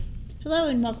Hello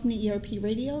and welcome to ERP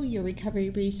Radio, your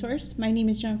recovery resource. My name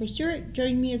is Jennifer Stewart.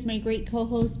 Joining me is my great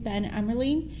co-host, Ben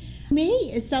Emmerling. May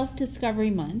is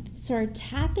Self-Discovery Month, so our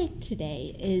topic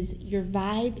today is Your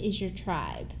Vibe is Your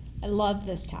Tribe. I love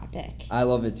this topic. I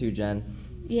love it too, Jen.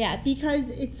 Yeah,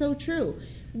 because it's so true.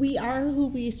 We are who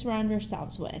we surround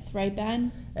ourselves with, right,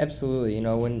 Ben? Absolutely.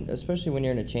 Especially when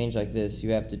you're in a change like this,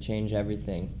 you have to change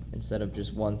everything instead of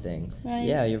just one thing. Right.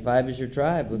 Yeah, your vibe is your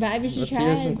tribe. Let's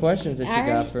hear some questions that you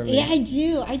got for me. Yeah,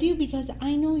 I do, because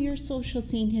I know your social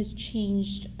scene has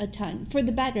changed a ton. For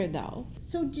the better, though.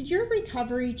 So did your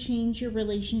recovery change your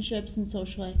relationships and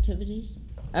social activities?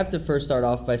 I have to first start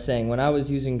off by saying when I was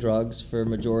using drugs for a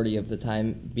majority of the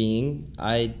time being,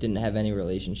 I didn't have any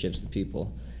relationships with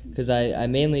people. Because I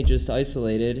mainly just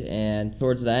isolated, and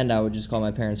towards the end I would just call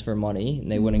my parents for money, and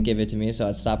they wouldn't give it to me, so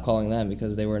I'd stop calling them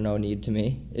because they were no need to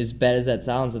me. As bad as that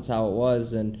sounds, that's how it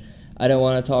was, and I didn't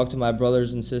want to talk to my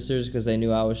brothers and sisters because they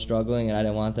knew I was struggling, and I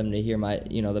didn't want them to hear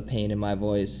the pain in my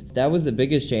voice. That was the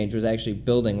biggest change, was actually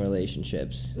building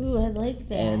relationships. Ooh, I like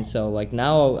that. And so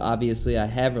now, obviously, I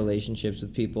have relationships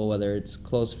with people, whether it's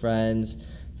close friends,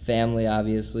 family,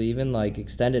 obviously, even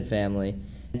extended family.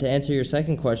 To answer your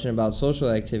second question about social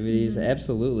activities,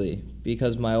 absolutely.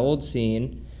 Because my old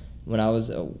scene, when I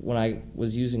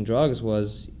was using drugs,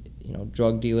 was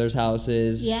drug dealers'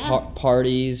 houses,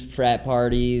 parties, frat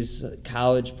parties,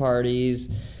 college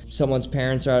parties. Someone's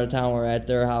parents are out of town, we're at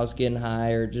their house getting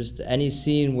high, or just any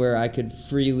scene where I could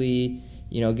freely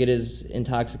get as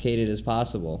intoxicated as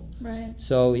possible. Right.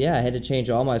 So yeah, I had to change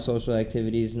all my social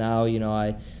activities. Now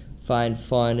I find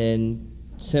fun in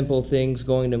simple things,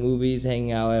 going to movies,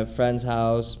 hanging out at a friend's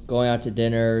house, going out to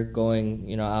dinner,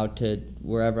 going, out to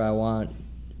wherever I want.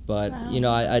 But,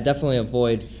 Wow. I definitely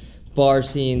avoid bar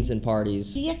scenes and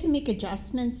parties. Do you have to make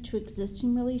adjustments to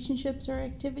existing relationships or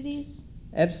activities?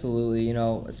 Absolutely,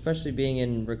 especially being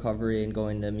in recovery and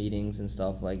going to meetings and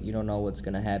stuff, you don't know what's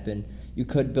going to happen. You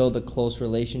could build a close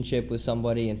relationship with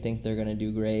somebody and think they're going to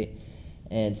do great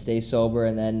and stay sober,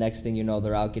 and then next thing you know,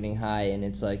 they're out getting high, and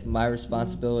it's my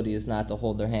responsibility is not to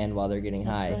hold their hand while they're getting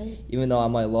high. Right. Even though I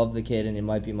might love the kid and it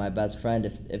might be my best friend,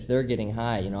 if they're getting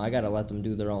high, I got to let them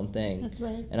do their own thing. That's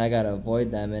right. And I got to avoid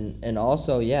them. And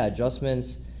also,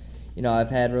 adjustments. I've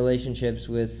had relationships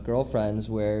with girlfriends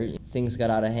where things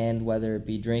got out of hand, whether it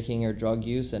be drinking or drug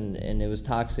use, and it was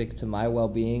toxic to my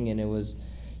well-being, and it was,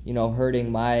 hurting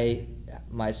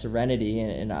my serenity,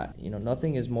 and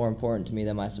nothing is more important to me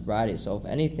than my sobriety. So if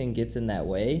anything gets in that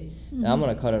way, then I'm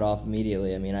going to cut it off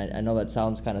immediately. I mean, I know that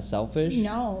sounds kind of selfish.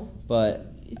 No. But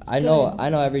I know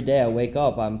every day I wake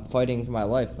up, I'm fighting for my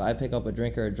life. If I pick up a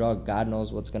drink or a drug, God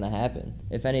knows what's going to happen.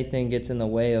 If anything gets in the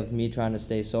way of me trying to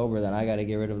stay sober, then I got to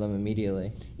get rid of them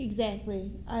immediately.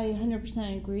 Exactly. I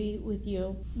 100% agree with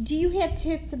you. Do you have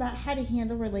tips about how to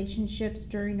handle relationships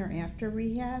during or after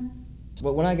rehab?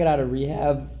 But when I got out of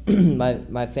rehab,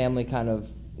 my family kind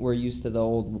of were used to the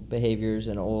old behaviors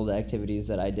and old activities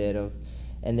that I did,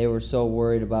 and they were so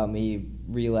worried about me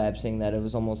relapsing that it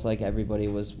was almost like everybody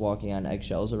was walking on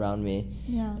eggshells around me.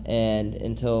 Yeah. And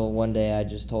until one day I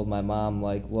just told my mom,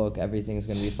 look, everything's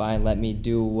going to be fine. Let me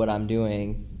do what I'm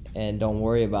doing and don't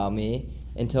worry about me.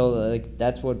 Until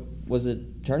that's what was a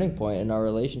turning point in our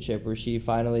relationship, where she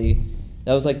finally,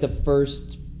 that was the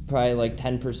first probably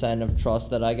 10% of trust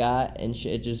that I got, and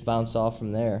it just bounced off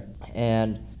from there.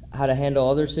 And how to handle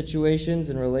other situations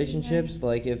and relationships,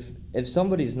 if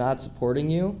somebody's not supporting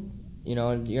you,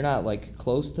 and you're not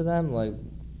close to them,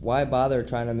 why bother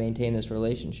trying to maintain this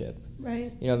relationship?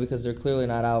 Right. Because they're clearly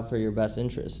not out for your best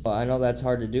interest. I know that's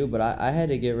hard to do, but I had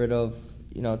to get rid of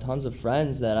tons of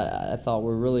friends that I thought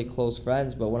were really close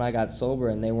friends, but when I got sober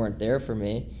and they weren't there for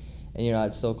me, and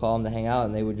I'd still call them to hang out,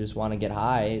 and they would just want to get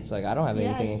high. It's I don't have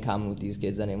anything in common with these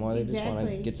kids anymore. They just want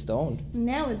to get stoned. And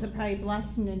that was probably a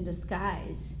blessing in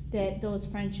disguise that those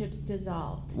friendships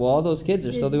dissolved. Well, all those kids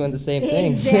are still doing the same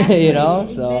thing, Exactly, So.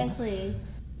 Exactly.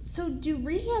 So do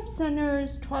rehab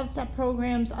centers, 12-step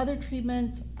programs, other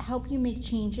treatments help you make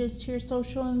changes to your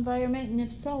social environment? And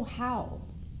if so, how?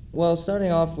 Well,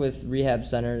 starting off with rehab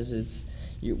centers,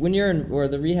 when you're in, or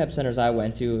the rehab centers I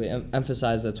went to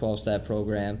emphasize the 12-step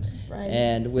program. Right.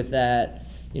 And with that,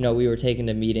 we were taken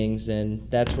to meetings, and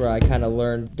that's where I kind of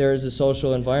learned there's a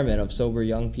social environment of sober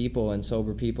young people and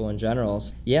sober people in general.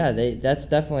 Yeah, that's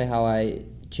definitely how I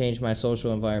changed my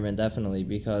social environment, definitely,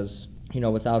 because,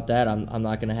 without that, I'm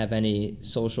not going to have any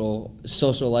social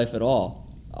life at all.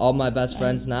 All my best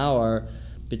friends now are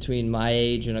between my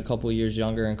age and a couple years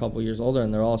younger and a couple years older,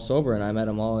 and they're all sober, and I met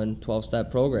them all in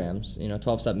 12-step programs,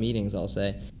 12-step meetings, I'll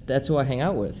say. That's who I hang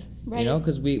out with, Right.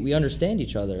 because we understand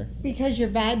each other. Because your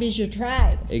vibe is your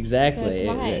tribe. Exactly. That's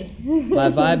why. My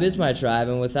vibe is my tribe,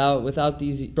 and without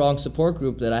these strong support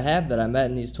group that I have that I met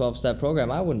in these 12-step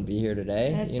program, I wouldn't be here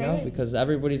today. That's right. Because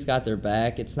everybody's got their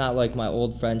back. It's not like my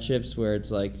old friendships where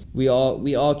it's like we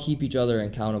all keep each other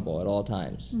accountable at all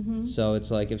times. Mm-hmm. So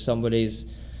it's like if somebody's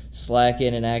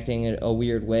slacking and acting a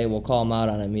weird way, we'll call them out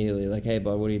on it immediately. Like, hey,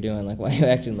 bud, what are you doing? Like, why are you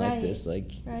acting like Right. this?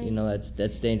 Like, Right.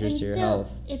 that's dangerous And to your still, health.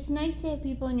 it's nice to have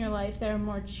people in your life that are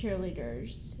more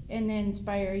cheerleaders and that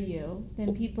inspire you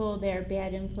than people that are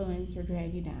bad influence or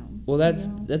drag you down. Well, you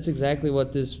know? that's exactly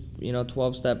what this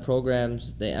 12-step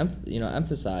programs they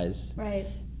emphasize. Right.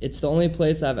 It's the only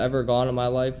place I've ever gone in my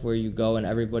life where you go and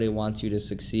everybody wants you to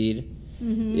succeed.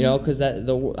 Mm-hmm. Because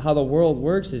how the world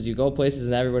works is you go places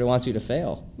and everybody wants you to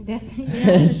fail. That's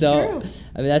So, true.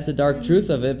 I mean, that's the dark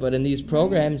truth of it. But in these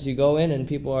programs, you go in and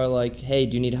people are like, hey,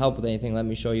 do you need help with anything? Let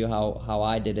me show you how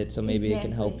I did it so maybe it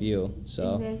can help Exactly. you.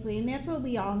 So. Exactly. And that's what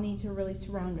we all need to really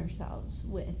surround ourselves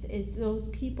with, is those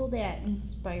people that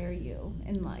inspire you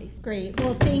in life. Great.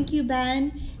 Well, thank you,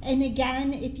 Ben. And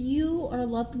again, if you or a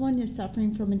loved one is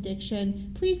suffering from addiction,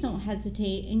 please don't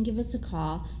hesitate and give us a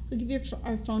call. We'll give you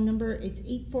our phone number. It's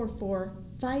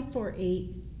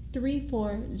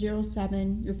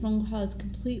 844-548-3407. Your phone call is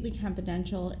completely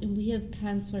confidential, and we have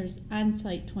counselors on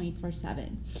site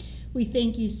 24/7. We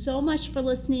thank you so much for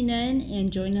listening in,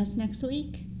 and join us next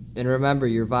week. And remember,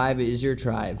 your vibe is your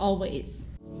tribe. Always.